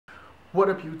What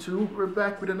up YouTube? We're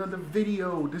back with another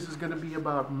video. This is going to be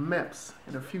about MEPS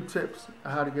and a few tips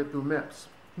on how to get through MEPS.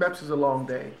 MEPS is a long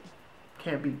day.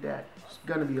 Can't beat that. It's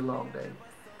going to be a long day.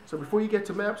 So before you get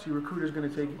to MEPS, your recruiter is going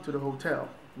to take you to the hotel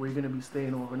where you're going to be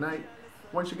staying overnight.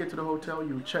 Once you get to the hotel,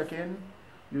 you check in,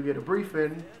 you get a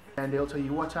briefing, and they'll tell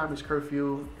you what time is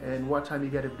curfew and what time you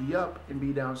got to be up and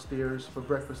be downstairs for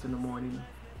breakfast in the morning,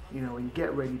 and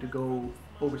get ready to go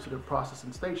over to the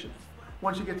processing station.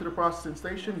 Once you get to the processing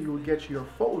station, you will get your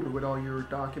folder with all your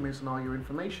documents and all your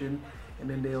information, and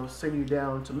then they'll send you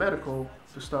down to medical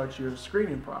to start your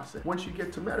screening process. Once you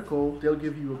get to medical, they'll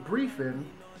give you a briefing,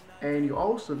 and you're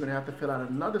also going to have to fill out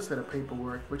another set of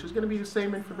paperwork, which is going to be the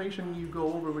same information you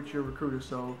go over with your recruiter,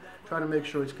 so try to make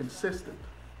sure it's consistent.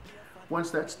 Once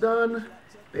that's done,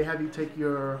 they have you take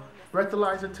your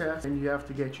breathalyzer test, and you have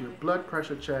to get your blood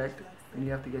pressure checked, and you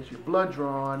have to get your blood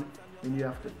drawn, and you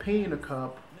have to pee in a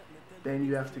cup. Then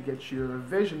you have to get your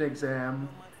vision exam,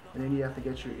 and then you have to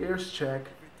get your ears checked.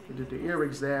 You do the ear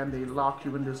exam, they lock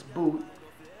you in this booth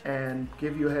and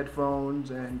give you headphones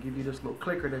and give you this little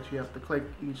clicker that you have to click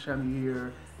each time you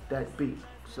hear that beep.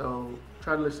 So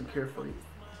try to listen carefully.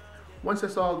 Once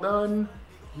that's all done,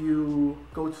 you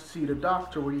go to see the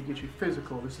doctor where you get your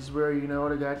physical. This is where,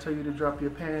 the guy tell you to drop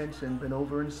your pants and bend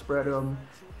over and spread them,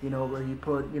 where you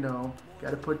put,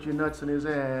 got to put your nuts in his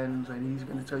hands, and he's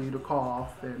going to tell you to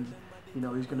cough, and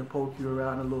he's going to poke you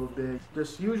around a little bit.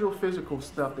 Just usual physical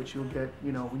stuff that you'll get,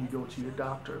 when you go to your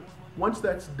doctor. Once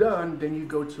that's done, then you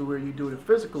go to where you do the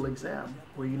physical exam,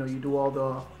 where, you do all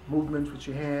the movements with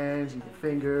your hands and your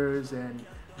fingers, and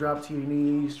drop to your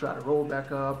knees, try to roll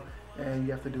back up, and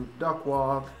you have to do duck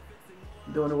walk.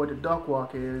 You don't know what the duck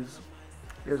walk is.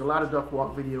 There's a lot of duck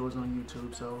walk videos on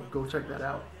YouTube, so go check that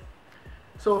out.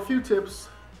 So a few tips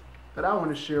that I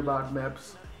want to share about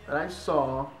MEPS that I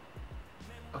saw.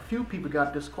 A few people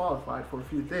got disqualified for a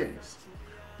few things.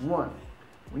 One,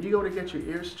 when you go to get your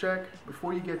ears checked,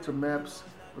 before you get to MEPS,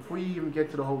 before you even get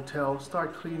to the hotel,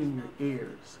 start cleaning your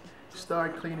ears.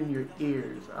 Start cleaning your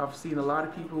ears. I've seen a lot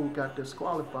of people who got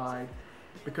disqualified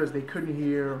because they couldn't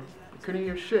hear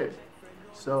shit.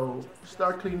 So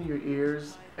start cleaning your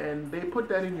ears, and they put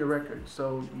that in your record.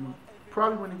 So you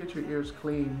probably want to get your ears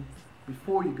clean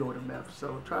before you go to MEPS,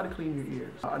 so try to clean your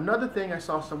ears. Another thing I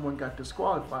saw someone got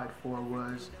disqualified for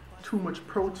was too much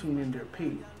protein in their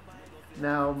pee.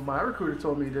 Now, my recruiter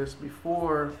told me this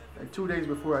before, 2 days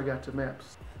before I got to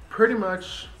MEPS. Pretty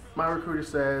much, my recruiter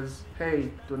says,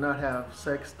 hey, do not have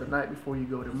sex the night before you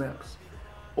go to MEPS,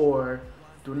 or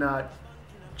do not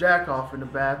jack off in the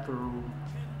bathroom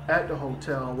at the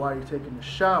hotel while you're taking a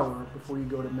shower before you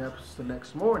go to MEPS the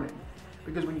next morning.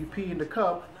 Because when you pee in the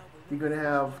cup, you're going to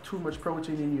have too much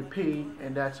protein in your pee,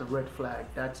 and that's a red flag.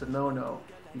 That's a no-no.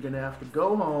 You're going to have to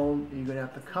go home, and you're going to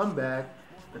have to come back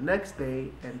the next day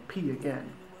and pee again.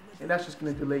 And that's just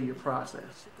going to delay your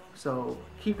process. So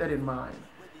keep that in mind.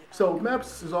 So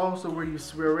MEPS is also where you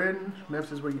swear in.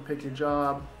 MEPS is where you pick your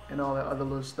job and all that other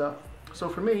little stuff. So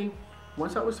for me,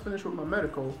 once I was finished with my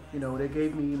medical, they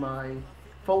gave me my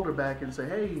folder back and say,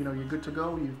 hey, you're good to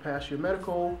go. You've passed your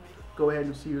medical. Go ahead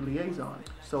and see your liaison.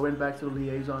 So I went back to the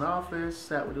liaison office,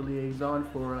 sat with the liaison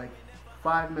for like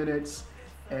 5 minutes,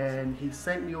 and he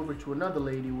sent me over to another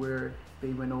lady where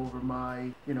they went over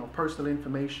my, personal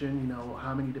information,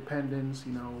 how many dependents,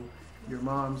 your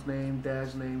mom's name,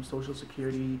 dad's name, social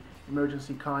security,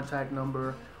 emergency contact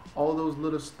number, all those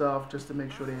little stuff, just to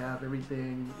make sure they have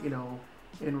everything,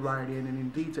 in writing and in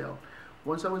detail.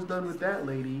 Once I was done with that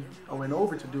lady, I went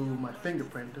over to do my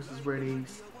fingerprint. This is where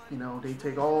they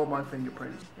take all my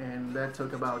fingerprints, and that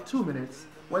took about 2 minutes.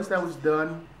 Once that was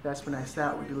done, that's when I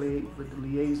sat with the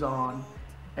liaison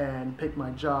and picked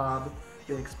my job.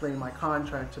 They explained my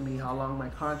contract to me, how long my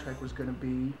contract was going to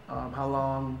be, how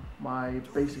long my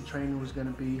basic training was going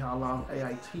to be, how long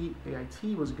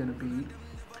AIT was going to be,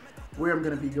 where I'm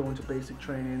going to be going to basic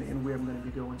training, and where I'm going to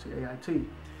be going to AIT.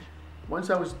 Once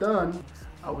I was done,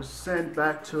 I was sent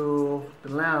back to the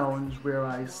lounge where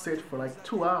I sit for like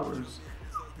 2 hours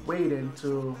waiting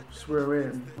to swear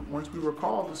in. Once we were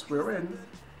called to swear in,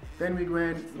 then we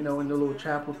went, in the little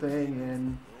chapel thing,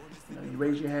 and you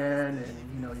raise your hand,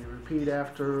 and you repeat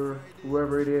after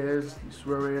whoever it is, you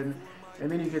swear in,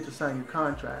 and then you get to sign your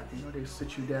contract. They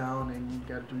sit you down and you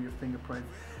got to do your fingerprint.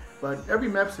 But every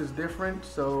MEPS is different,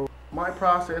 so my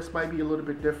process might be a little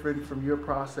bit different from your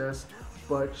process,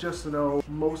 but just know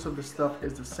most of the stuff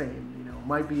is the same.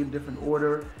 Might be in different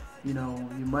order. You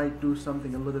might do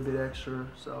something a little bit extra.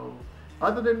 So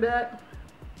other than that,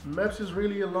 MEPS is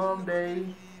really a long day.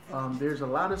 There's a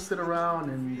lot to sit around,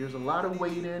 and there's a lot of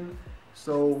waiting.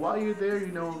 So while you're there,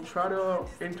 try to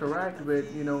interact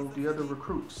with, the other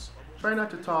recruits. Try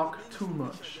not to talk too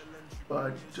much,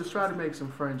 but just try to make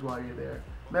some friends while you're there.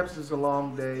 MEPS is a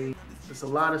long day. There's a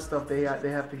lot of stuff they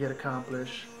have to get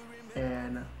accomplished,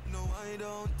 and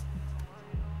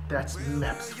that's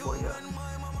MEPS for you.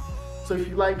 So if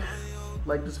you like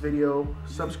this video,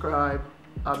 subscribe.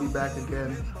 I'll be back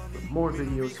again with more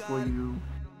videos for you.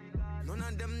 None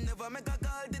of them never make a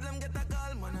call, did them get a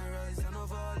call, man, I rise and I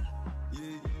fall.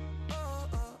 Yeah.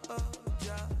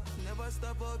 Yeah. Never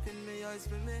stop up in my eyes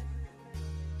for me.